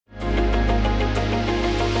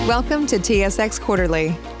Welcome to TSX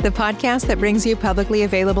Quarterly, the podcast that brings you publicly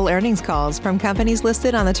available earnings calls from companies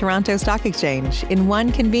listed on the Toronto Stock Exchange in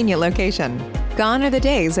one convenient location. Gone are the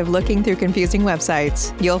days of looking through confusing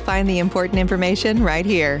websites. You'll find the important information right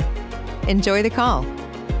here. Enjoy the call.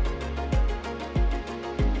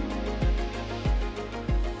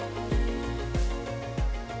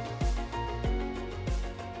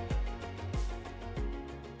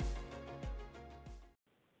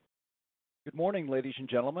 Good morning, ladies and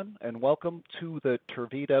gentlemen, and welcome to the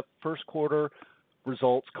Tervita First Quarter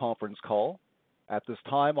Results Conference Call. At this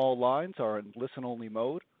time, all lines are in listen-only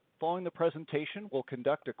mode. Following the presentation, we'll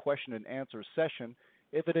conduct a question and answer session.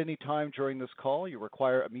 If at any time during this call you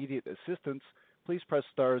require immediate assistance, please press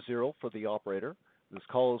star zero for the operator. This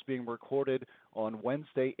call is being recorded on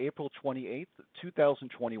Wednesday, April 28th,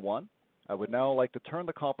 2021. I would now like to turn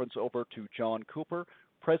the conference over to John Cooper,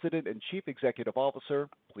 President and Chief Executive Officer.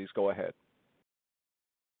 Please go ahead.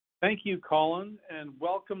 Thank you, Colin, and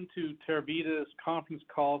welcome to Tervita's conference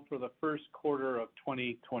call for the first quarter of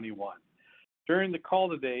 2021. During the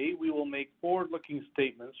call today, we will make forward-looking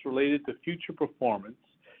statements related to future performance,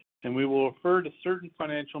 and we will refer to certain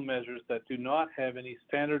financial measures that do not have any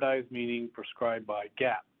standardized meaning prescribed by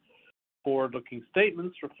GAAP. Forward-looking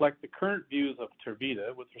statements reflect the current views of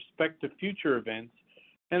Tervita with respect to future events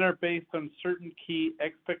and are based on certain key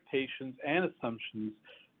expectations and assumptions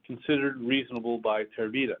considered reasonable by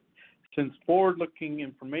Tervita. Since forward-looking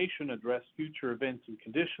information address future events and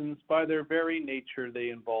conditions, by their very nature they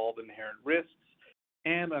involve inherent risks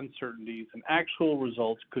and uncertainties, and actual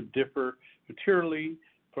results could differ materially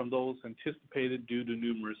from those anticipated due to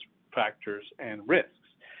numerous factors and risks.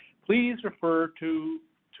 Please refer to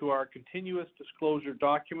our continuous disclosure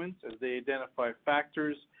documents as they identify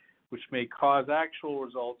factors which may cause actual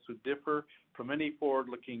results to differ from any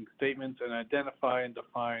forward-looking statements and identify and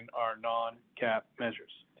define our non-GAAP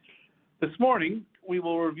measures. This morning, we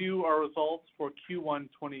will review our results for Q1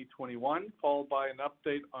 2021, followed by an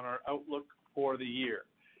update on our outlook for the year.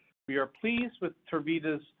 We are pleased with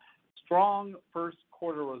Tervita's strong first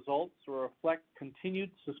quarter results to reflect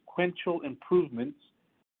continued sequential improvements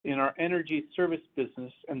in our energy service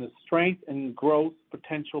business and the strength and growth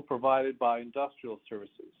potential provided by industrial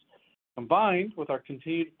services, combined with our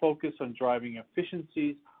continued focus on driving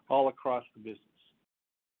efficiencies all across the business.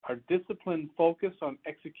 Our disciplined focus on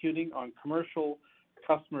executing on commercial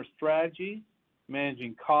customer strategy,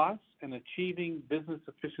 managing costs, and achieving business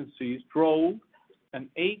efficiencies drove an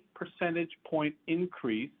 8 percentage point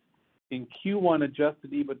increase in Q1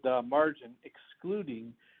 adjusted EBITDA margin,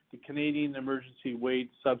 excluding the Canadian Emergency Wage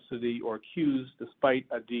Subsidy, or CEWS, despite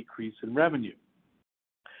a decrease in revenue.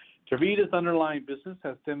 Tervita's underlying business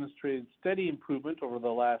has demonstrated steady improvement over the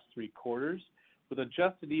last 3 quarters, with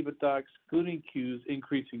adjusted EBITDA excluding CEWS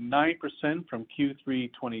increasing 9% from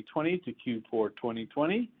Q3 2020 to Q4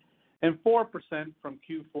 2020 and 4% from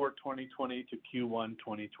Q4 2020 to Q1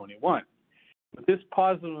 2021. With this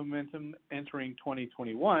positive momentum entering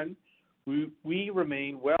 2021, we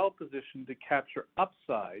remain well positioned to capture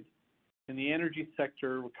upside in the energy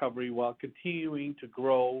sector recovery while continuing to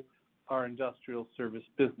grow our industrial service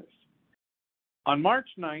business. On March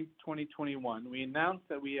 9, 2021, we announced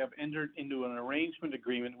that we have entered into an arrangement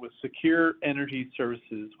agreement with Secure Energy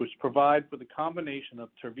Services, which provide for the combination of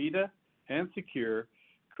Tervita and Secure,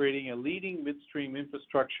 creating a leading midstream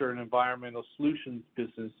infrastructure and environmental solutions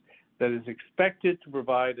business that is expected to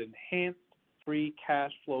provide enhanced free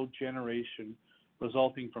cash flow generation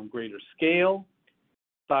resulting from greater scale,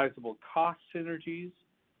 sizable cost synergies,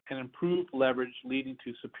 and improved leverage leading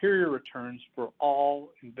to superior returns for all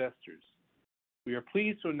investors. We are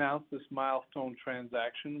pleased to announce this milestone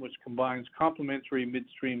transaction, which combines complementary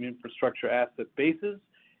midstream infrastructure asset bases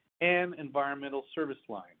and environmental service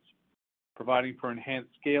lines, providing for enhanced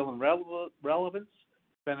scale and relevance,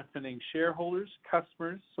 benefiting shareholders,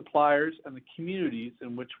 customers, suppliers, and the communities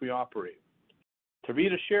in which we operate.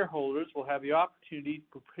 Tervita shareholders will have the opportunity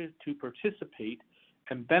to participate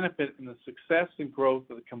and benefit in the success and growth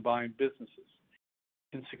of the combined businesses.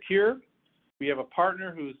 In Secure, we have a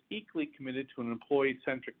partner who is equally committed to an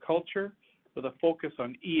employee-centric culture with a focus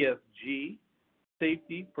on ESG,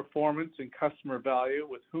 safety, performance, and customer value,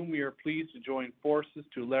 with whom we are pleased to join forces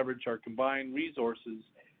to leverage our combined resources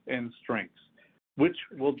and strengths, which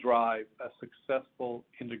will drive a successful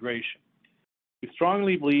integration. We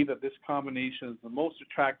strongly believe that this combination is the most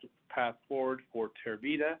attractive path forward for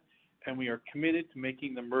Tervita, and we are committed to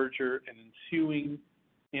making the merger and ensuing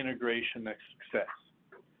integration a success.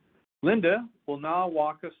 Linda will now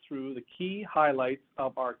walk us through the key highlights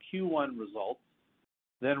of our Q1 results.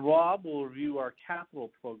 Then Rob will review our capital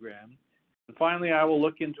program. And finally, I will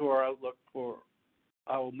look into our outlook for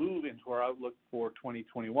I will move into our outlook for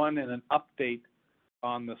 2021 and an update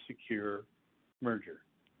on the Secure merger.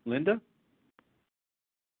 Linda?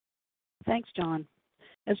 Thanks, John.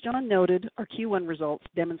 As John noted, our Q1 results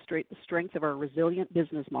demonstrate the strength of our resilient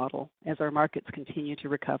business model as our markets continue to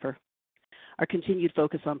recover. Our continued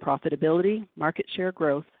focus on profitability, market share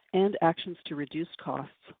growth, and actions to reduce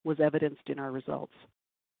costs was evidenced in our results.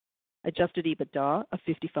 Adjusted EBITDA of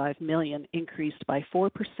 $55 million increased by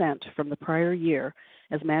 4% from the prior year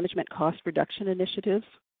as management cost reduction initiatives,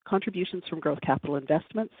 contributions from growth capital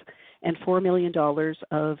investments, and $4 million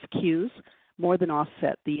of CEWS more than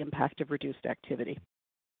offset the impact of reduced activity.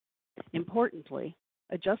 Importantly,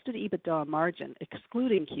 adjusted EBITDA margin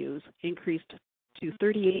excluding CEWS increased to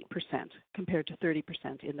 38% compared to 30%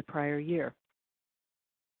 in the prior year.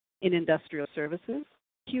 In industrial services,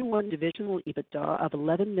 Q1 divisional EBITDA of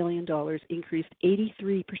 $11 million increased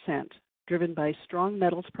 83%, driven by strong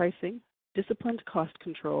metals pricing, disciplined cost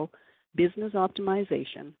control, business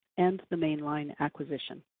optimization, and the Mainline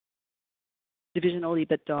acquisition. Divisional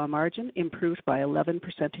EBITDA margin improved by 11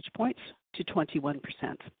 percentage points to 21%.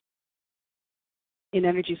 In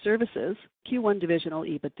energy services, Q1 divisional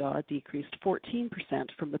EBITDA decreased 14%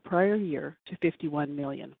 from the prior year to $51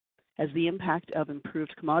 million, as the impact of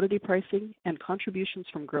improved commodity pricing and contributions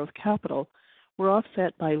from growth capital were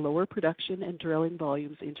offset by lower production and drilling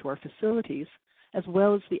volumes into our facilities, as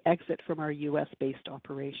well as the exit from our U.S.-based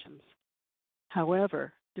operations.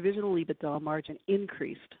 However, divisional EBITDA margin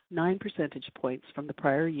increased 9 percentage points from the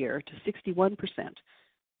prior year to 61%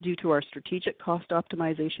 due to our strategic cost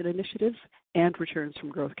optimization initiatives and returns from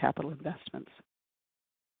growth capital investments.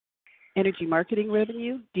 Energy marketing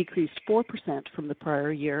revenue decreased 4% from the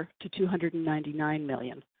prior year to $299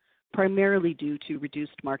 million, primarily due to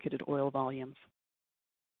reduced marketed oil volumes.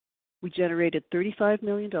 We generated $35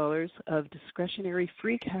 million of discretionary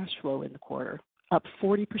free cash flow in the quarter, up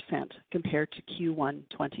 40% compared to Q1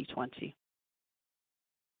 2020.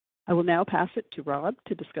 I will now pass it to Rob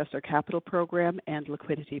to discuss our capital program and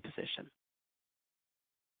liquidity position.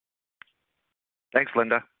 Thanks,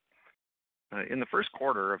 Linda. In the first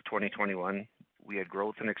quarter of 2021, we had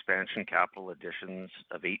growth and expansion capital additions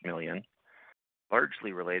of $8 million,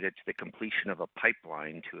 largely related to the completion of a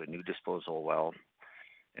pipeline to a new disposal well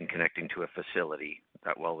and connecting to a facility.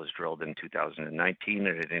 That well was drilled in 2019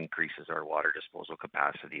 and it increases our water disposal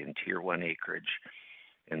capacity in Tier 1 acreage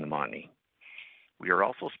in the Montney. We are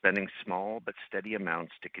also spending small but steady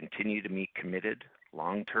amounts to continue to meet committed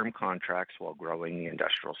long-term contracts while growing the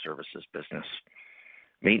industrial services business.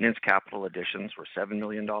 Maintenance capital additions were $7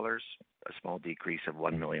 million, a small decrease of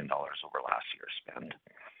 $1 million over last year's spend.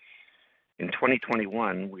 In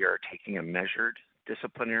 2021, we are taking a measured,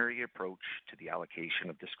 disciplinary approach to the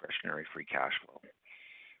allocation of discretionary free cash flow,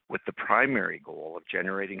 with the primary goal of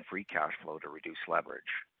generating free cash flow to reduce leverage,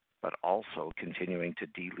 but also continuing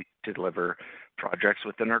to deliver projects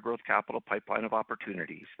within our growth capital pipeline of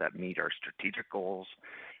opportunities that meet our strategic goals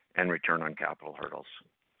and return on capital hurdles.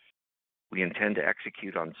 We intend to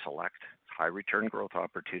execute on select high return growth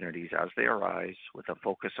opportunities as they arise with a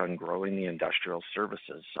focus on growing the industrial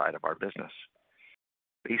services side of our business.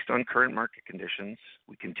 Based on current market conditions,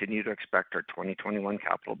 we continue to expect our 2021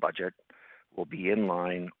 capital budget will be in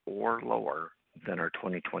line or lower than our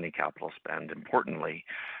 2020 capital spend. Importantly,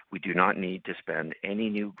 we do not need to spend any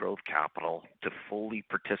new growth capital to fully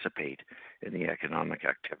participate in the economic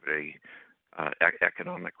recovery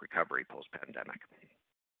post-pandemic.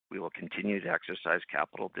 We will continue to exercise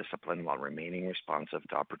capital discipline while remaining responsive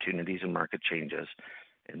to opportunities and market changes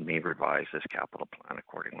and may revise this capital plan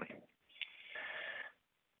accordingly.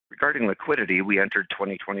 Regarding liquidity, we entered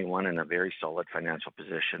 2021 in a very solid financial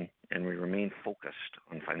position and we remain focused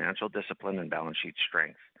on financial discipline and balance sheet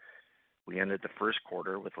strength. We ended the first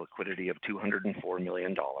quarter with liquidity of $204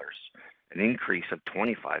 million, an increase of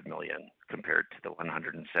 $25 million compared to the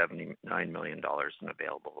 $179 million in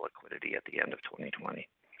available liquidity at the end of 2020.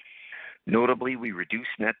 Notably, we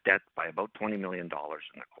reduced net debt by about $20 million in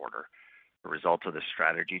the quarter, a result of the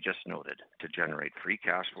strategy just noted to generate free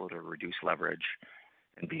cash flow to reduce leverage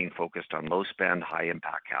and being focused on low spend, high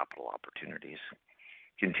impact capital opportunities.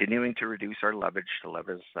 Continuing to reduce our leverage to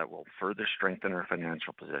levels that will further strengthen our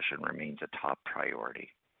financial position remains a top priority.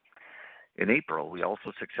 In April, we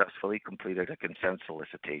also successfully completed a consent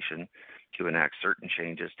solicitation to enact certain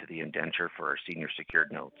changes to the indenture for our senior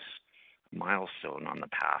secured notes, a milestone on the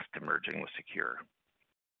path to merging with Secure.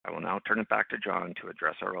 I will now turn it back to John to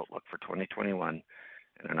address our outlook for 2021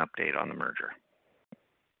 and an update on the merger.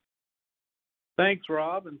 Thanks,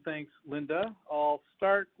 Rob, and thanks, Linda. I'll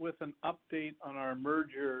start with an update on our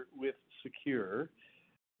merger with Secure.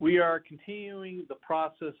 We are continuing the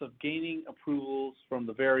process of gaining approvals from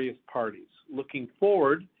the various parties. Looking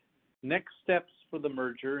forward, next steps for the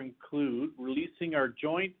merger include releasing our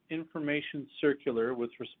joint information circular with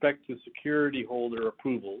respect to security holder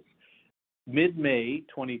approvals mid-May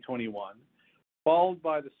 2021, followed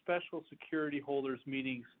by the special security holders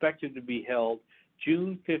meeting expected to be held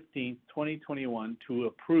June 15, 2021 to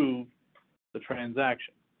approve the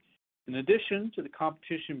transaction. In addition to the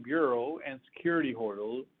Competition Bureau and security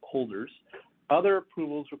holders, other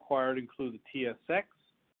approvals required include the TSX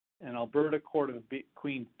and Alberta Court of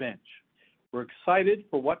Queen's Bench. We're excited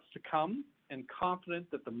for what's to come and confident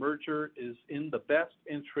that the merger is in the best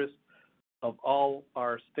interest of all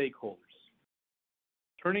our stakeholders.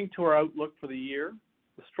 Turning to our outlook for the year,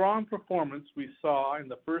 the strong performance we saw in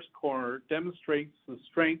the first quarter demonstrates the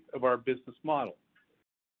strength of our business model,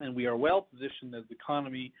 and we are well positioned as the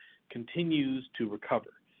economy continues to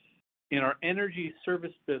recover. In our energy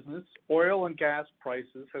service business, oil and gas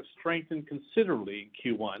prices have strengthened considerably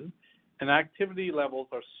in Q1, and activity levels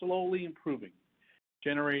are slowly improving,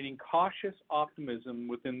 generating cautious optimism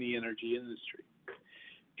within the energy industry.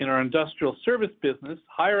 In our industrial service business,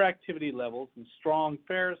 higher activity levels and strong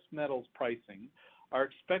ferrous metals pricing are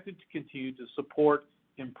expected to continue to support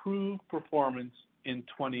improved performance in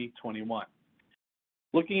 2021.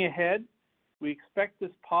 Looking ahead, we expect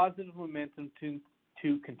this positive momentum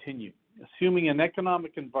to continue, assuming an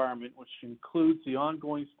economic environment which includes the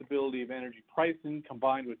ongoing stability of energy pricing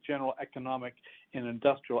combined with general economic and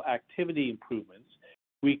industrial activity improvements.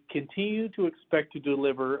 We continue to expect to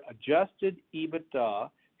deliver adjusted EBITDA,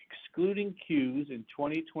 excluding CEWS, in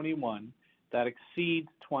 2021 that exceeds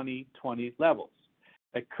 2020 levels.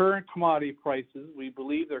 At current commodity prices, we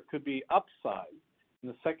believe there could be upside in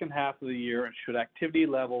the second half of the year and should activity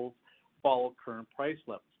levels follow current price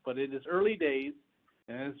levels. But it is early days,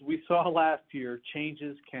 and as we saw last year,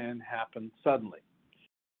 changes can happen suddenly.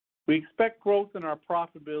 We expect growth in our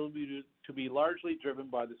profitability to be largely driven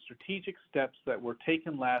by the strategic steps that were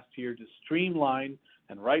taken last year to streamline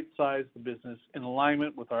and right-size the business in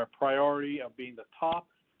alignment with our priority of being the top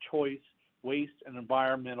choice waste and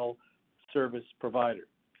environmental service provider.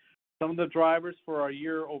 Some of the drivers for our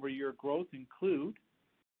year-over-year growth include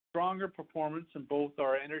stronger performance in both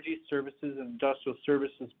our energy services and industrial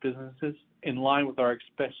services businesses in line with our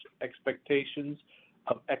expectations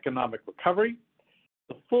of economic recovery,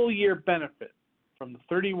 the full year benefit from the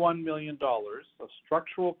 $31 million of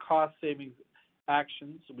structural cost savings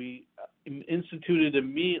actions we instituted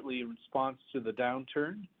immediately in response to the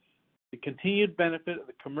downturn, the continued benefit of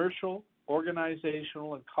the commercial,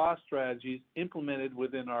 organizational, and cost strategies implemented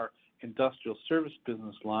within our industrial service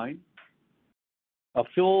business line, a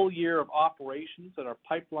full year of operations at our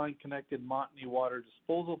pipeline-connected Montney water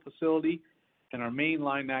disposal facility and our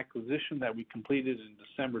mainline acquisition that we completed in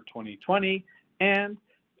December 2020, and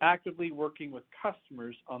actively working with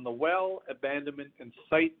customers on the well abandonment and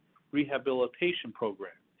site rehabilitation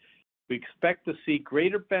program. We expect to see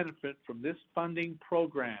greater benefit from this funding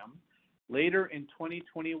program later in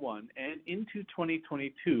 2021 and into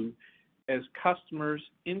 2022 as customers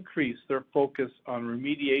increase their focus on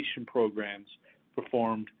remediation programs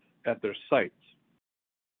performed at their sites.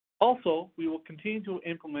 Also, we will continue to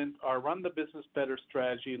implement our Run the Business Better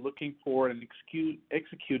strategy, looking for and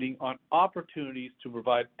executing on opportunities to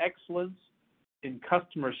provide excellence in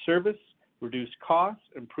customer service, reduce costs,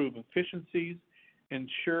 improve efficiencies,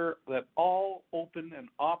 ensure that all open and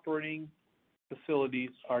operating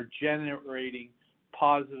facilities are generating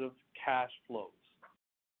positive cash flows.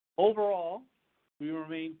 Overall, we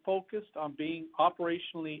remain focused on being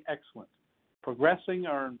operationally excellent, progressing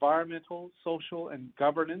our environmental, social, and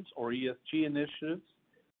governance, or ESG initiatives,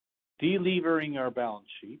 delevering our balance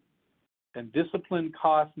sheet, and disciplined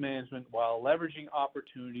cost management while leveraging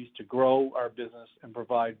opportunities to grow our business and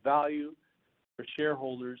provide value for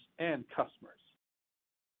shareholders and customers.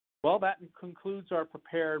 Well, that concludes our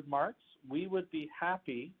prepared remarks. We would be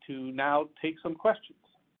happy to now take some questions.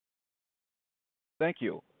 Thank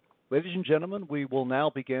you. Ladies and gentlemen, we will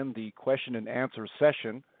now begin the question and answer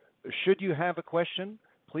session. Should you have a question,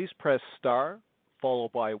 please press star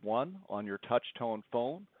followed by 1 on your touch-tone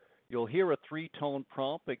phone. You'll hear a 3-tone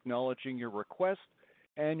prompt acknowledging your request,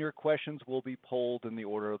 and your questions will be polled in the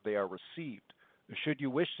order they are received. Should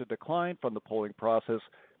you wish to decline from the polling process,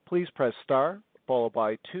 please press star followed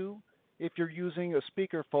by 2. If you're using a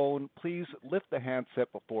speakerphone, please lift the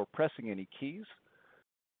handset before pressing any keys.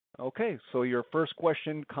 Okay, so your first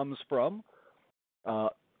question comes from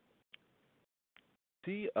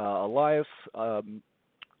Elias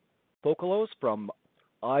Foscolos from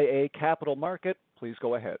iA Capital Markets. Please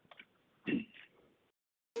go ahead.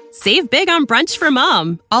 Save big on brunch for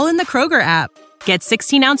mom, all in the Kroger app. Get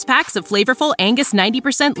 16-ounce packs of flavorful Angus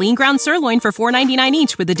 90% lean ground sirloin for $4.99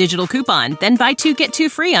 each with a digital coupon. Then buy 2, get 2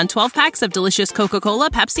 free on 12 packs of delicious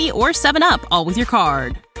Coca-Cola, Pepsi, or 7-Up, all with your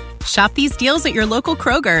card. Shop these deals at your local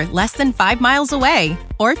Kroger, less than 5 miles away.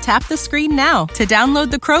 Or tap the screen now to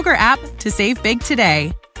download the Kroger app to save big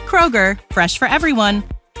today. Kroger, fresh for everyone.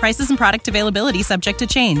 Prices and product availability subject to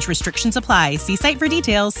change. Restrictions apply. See site for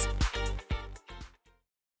details.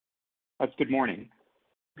 Good morning.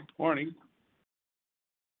 Good morning.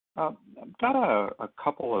 I've got a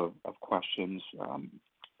couple of questions.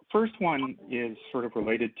 First one is sort of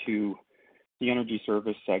related to the energy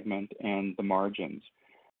service segment and the margins.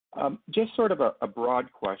 Just sort of a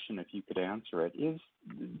broad question, if you could answer it. Is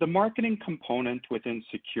the marketing component within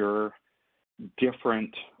Secure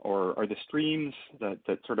different, or are the streams that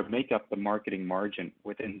sort of make up the marketing margin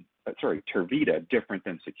within, Tervita different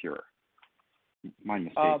than Secure? My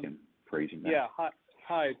mistake in phrasing that. Yeah,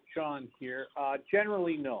 hi, it's John here.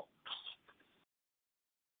 Generally, no.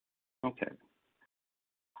 Okay.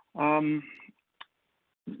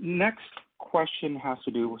 Next question has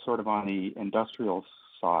to do with sort of on the industrial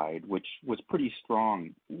side, which was pretty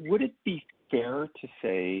strong. Would it be fair to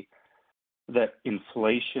say that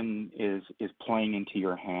inflation is playing into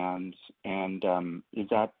your hands, and is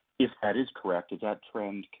that, if that is correct, is that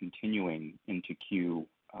trend continuing into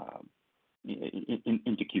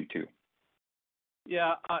into Q2?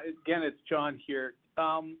 Yeah, again, it's John here.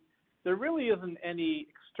 There really isn't any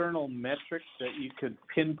external metrics that you could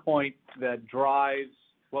pinpoint that drives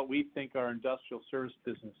what we think our industrial service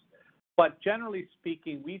business. But generally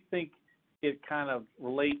speaking, we think it kind of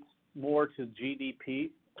relates more to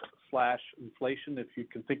GDP/inflation, if you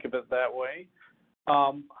can think of it that way.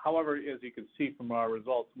 However, as you can see from our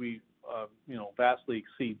results, we vastly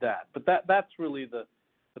exceed that. But that's really the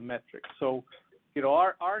metric. So,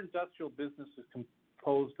 our industrial business is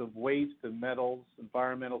composed of waste and metals,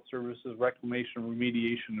 environmental services, reclamation,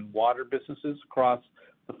 remediation, and water businesses across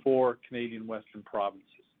the 4 Canadian Western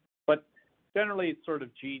provinces. But generally, it's sort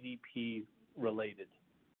of GDP related.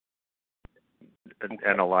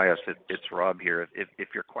 And Elias, it's Rob here.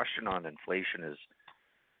 If your question on inflation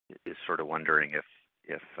is sort of wondering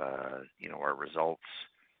if our results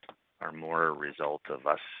are more a result of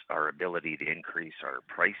our ability to increase our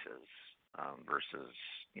prices versus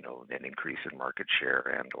an increase in market share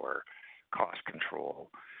and or cost control,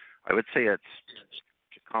 I would say it's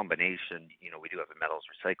a combination. We do have a metals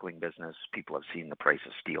recycling business. People have seen the price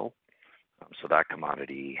of steel. So that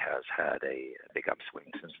commodity has had a big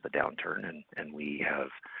upswing since the downturn, and we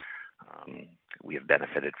have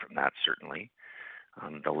benefited from that, certainly.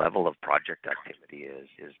 The level of project activity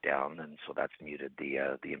is down, and so that's muted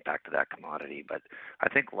the impact of that commodity. But I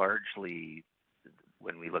think largely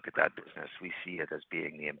when we look at that business, we see it as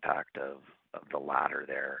being the impact of the latter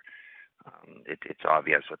there. It's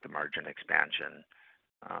obvious with the margin expansion,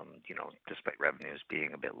 despite revenues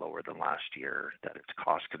being a bit lower than last year, that it's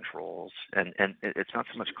cost controls. And it's not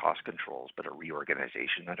so much cost controls, but a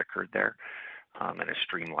reorganization that occurred there and a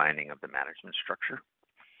streamlining of the management structure.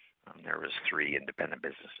 There was 3 independent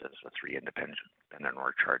businesses with 3 independent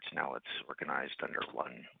org charts. Now it's organized under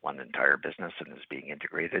one entire business and is being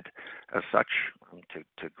integrated as such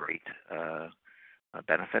to great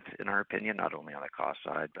benefit, in our opinion, not only on the cost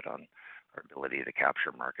side, but on our ability to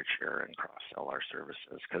capture market share and cross-sell our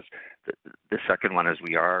services. Because the second one is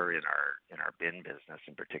we are in our bin business,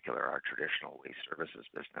 in particular our traditional waste services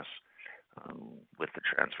business, with the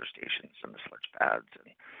transfer stations and the sludge pads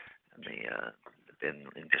and the bin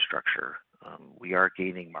infrastructure. We are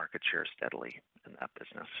gaining market share steadily in that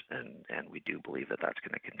business, and we do believe that that's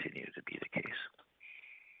going to continue to be the case.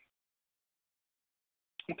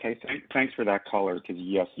 Okay, thanks for that color. Because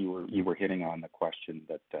yes, you were hitting on the question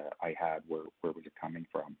that I had. Where was it coming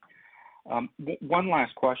from? One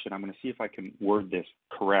last question. I'm going to see if I can word this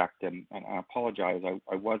correct, and I apologize.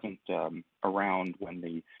 I wasn't around when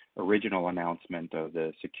the original announcement of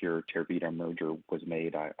the Secure Tervita merger was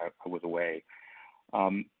made. I was away.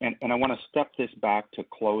 And I want to step this back to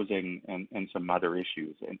closing and some other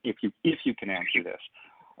issues, and if you can answer this,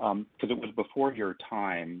 because it was before your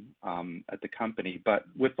time at the company, but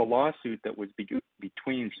with the lawsuit that was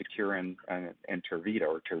between Secure and Tervita,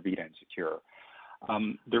 or Tervita and Secure,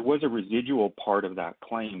 there was a residual part of that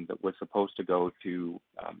claim that was supposed to go to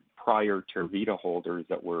prior Tervita holders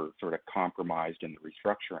that were sort of compromised in the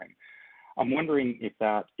restructuring. I'm wondering if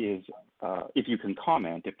that is, if you can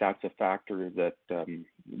comment, if that's a factor that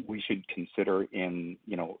we should consider in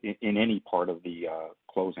any part of the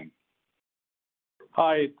closing.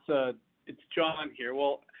 Hi, it's John here.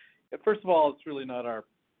 Well, first of all, it's really not our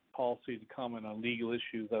policy to comment on legal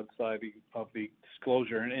issues outside of the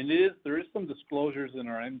disclosure. And there is some disclosures in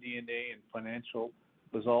our MD&A and financial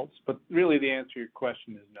results, but really the answer to your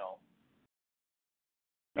question is no.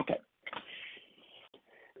 Okay.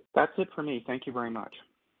 That's it for me. Thank you very much.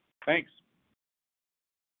 Thanks.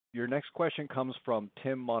 Your next question comes from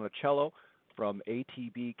Tim Monticello from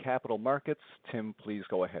ATB Capital Markets. Tim, please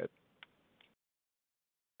go ahead.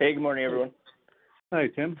 Hey, good morning, everyone. Hi,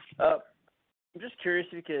 Tim. I'm just curious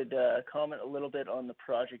if you could comment a little bit on the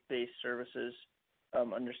project-based services.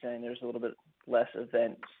 Understanding there's a little bit less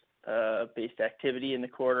event-based activity in the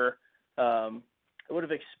quarter. I would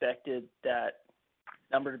have expected that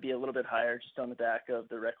number to be a little bit higher just on the back of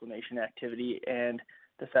the reclamation activity and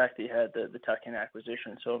the fact that you had the tuck-in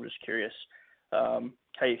acquisition. So I'm just curious how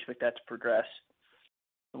you expect that to progress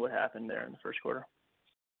and what happened there in the first quarter.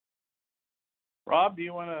 Rob, do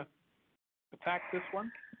you want to attack this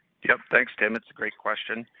one? Yep, thanks, Tim. It's a great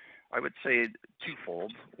question. I would say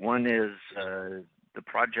twofold. One is the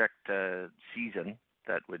project season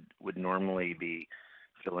that would normally be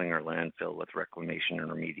filling our landfill with reclamation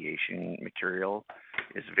and remediation material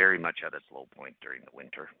is very much at its low point during the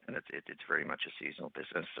winter, and it's very much a seasonal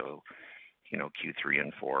business. So, Q3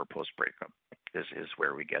 and 4 post breakup is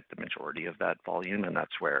where we get the majority of that volume, and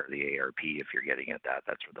that's where the ARP, if you're getting at that,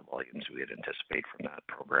 that's where the volumes we would anticipate from that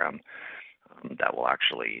program that will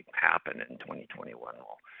actually happen in 2021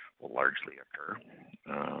 will largely occur,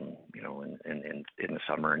 in the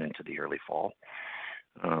summer and into the early fall.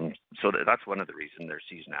 So that's one of the reasons there's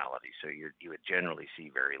seasonality. So you would generally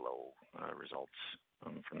see very low results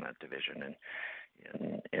from that division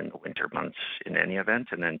in the winter months in any event.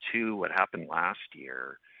 And then two, what happened last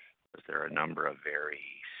year was there are a number of very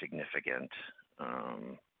significant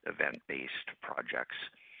event-based projects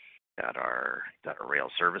that our rail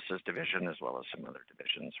services division as well as some other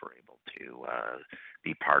divisions were able to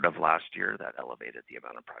be part of last year that elevated the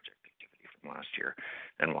amount of project activity from last year.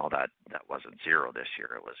 And while that wasn't zero this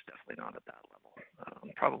year, it was definitely not at that level.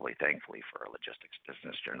 Probably thankfully for our logistics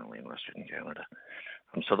business generally in Western Canada.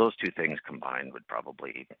 So those two things combined would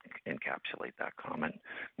probably encapsulate that comment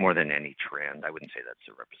more than any trend. I wouldn't say that's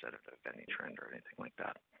a representative of any trend or anything like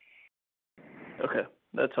that. Okay,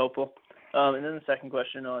 that's helpful. And then the second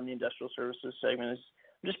question on the industrial services segment is,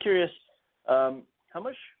 I'm just curious, how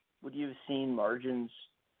much would you have seen margins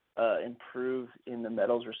improve in the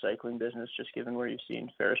metals recycling business, just given where you've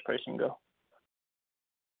seen ferrous pricing go?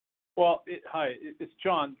 Well, hi, it's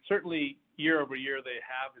John. Certainly, year over year, they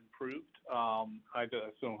have improved. I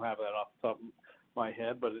don't have that off the top of my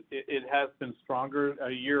head, but it has been stronger. A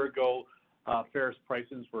year ago, ferrous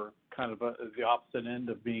prices were kind of the opposite end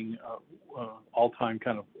of being all-time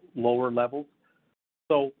kind of lower levels.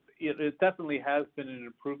 So it definitely has been an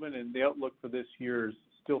improvement, and the outlook for this year is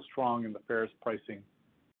still strong in the ferrous pricing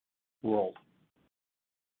world.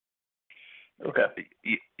 Okay.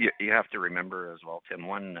 You have to remember as well, Tim,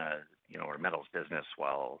 one, our metals business,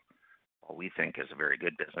 while we think is a very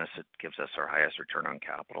good business, it gives us our highest return on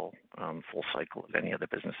capital, full cycle of any of the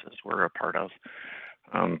businesses we're a part of.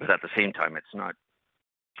 But at the same time, it's not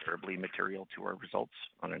terribly material to our results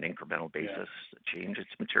on an incremental basis. Change its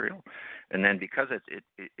material, and then because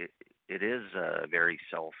it is very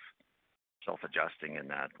self-adjusting in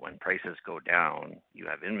that when prices go down, you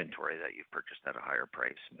have inventory that you've purchased at a higher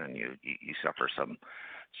price, and then you suffer some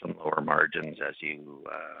lower margins as you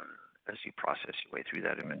process your way through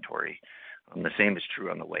that inventory. The same is true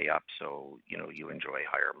on the way up. So you enjoy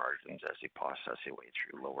higher margins as you process your way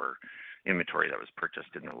through lower inventory that was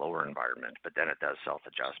purchased in the lower environment, but then it does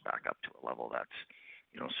self-adjust back up to a level that's,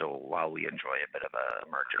 so while we enjoy a bit of a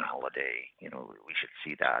margin holiday, we should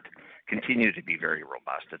see that continue to be very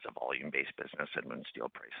robust. It's a volume-based business, and when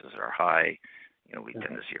steel prices are high, we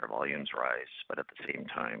tend to see our volumes rise, but at the same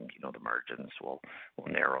time, the margins will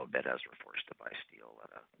narrow a bit as we're forced to buy steel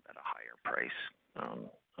at a higher price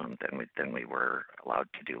than we were allowed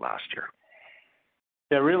to do last year.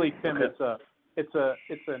 Yeah, really, Tim, it's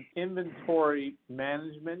an inventory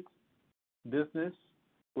management business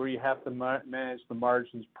where you have to manage the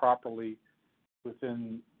margins properly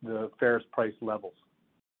within the ferrous price levels.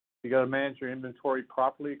 You got to manage your inventory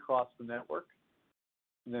properly across the network,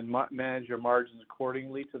 and then manage your margins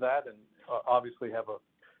accordingly to that, and obviously have a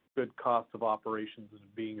good cost of operations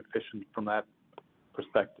and being efficient from that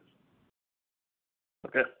perspective.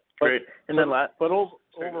 Okay, great.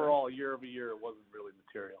 Overall, year over year, it wasn't really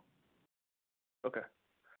material. Okay.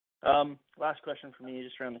 Last question for me,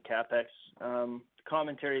 just around the CapEx.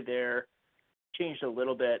 Commentary there changed a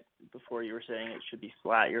little bit. Before you were saying it should be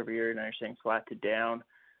flat year over year, now you're saying flat to down.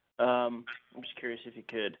 I'm just curious if you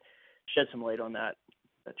could shed some light on that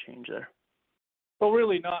change there. Well,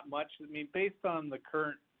 really not much. I mean, based on the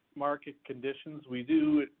current market conditions, we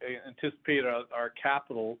do anticipate our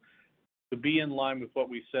capital to be in line with what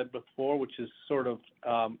we said before, which is sort of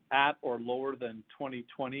at or lower than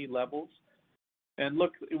 2020 levels. And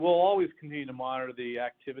look, we'll always continue to monitor the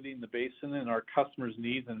activity in the basin and our customers'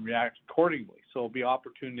 needs and react accordingly. So be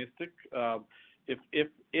opportunistic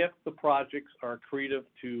if the projects are accretive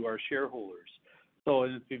to our shareholders. So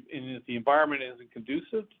if the environment isn't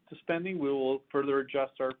conducive to spending, we will further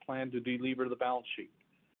adjust our plan to delever the balance sheet.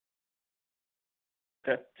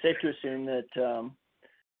 Okay. Safe to assume that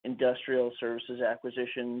industrial services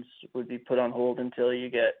acquisitions would be put on hold until you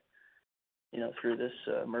get, through this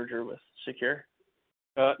merger with Secure?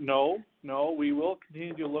 No. We will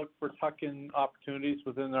continue to look for tuck-in opportunities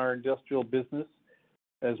within our industrial business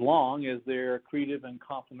as long as they're accretive and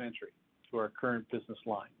complementary to our current business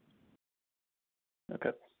line.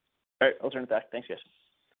 Okay. All right, I'll turn it back. Thanks, guys.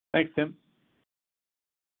 Thanks, Tim.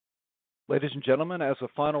 Ladies and gentlemen, as a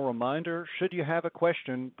final reminder, should you have a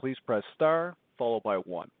question, please press star followed by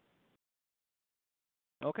 1.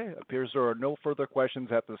 Okay, it appears there are no further questions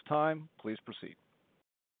at this time. Please proceed.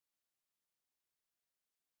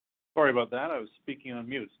 Sorry about that. I was speaking on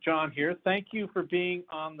mute. John here. Thank you for being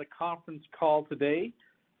on the conference call today.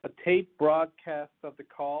 A tape broadcast of the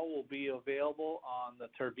call will be available on the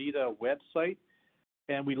Tervita website,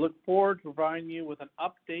 and we look forward to providing you with an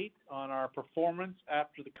update on our performance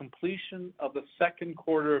after the completion of the second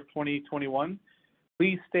quarter of 2021.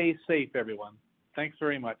 Please stay safe, everyone. Thanks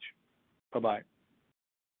very much. Bye-bye.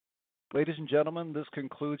 Ladies and gentlemen, this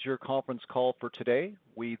concludes your conference call for today.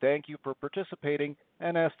 We thank you for participating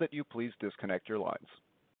and ask that you please disconnect your lines.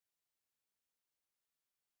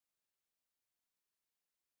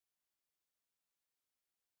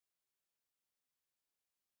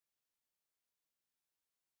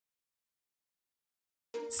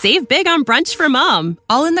 Save big on brunch for mom,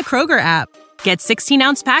 all in the Kroger app. Get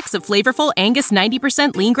 16-ounce packs of flavorful Angus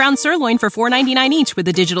 90% lean ground sirloin for $4.99 each with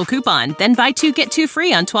a digital coupon. Then buy 2, get 2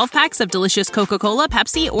 free on 12 packs of delicious Coca-Cola,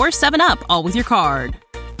 Pepsi, or 7-Up, all with your card.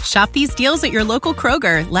 Shop these deals at your local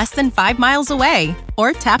Kroger, less than 5 miles away.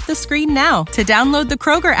 Or tap the screen now to download the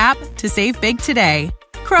Kroger app to save big today.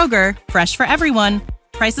 Kroger, fresh for everyone.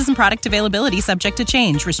 Prices and product availability subject to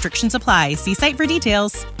change. Restrictions apply. See site for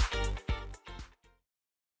details.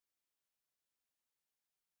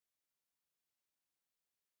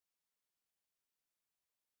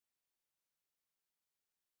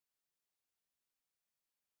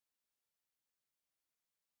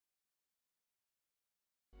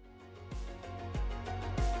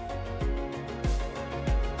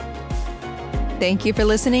 Thank you for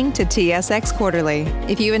listening to TSX Quarterly.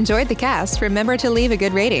 If you enjoyed the cast, remember to leave a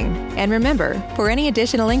good rating. And remember, for any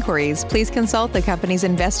additional inquiries, please consult the company's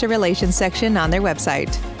investor relations section on their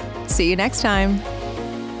website. See you next time.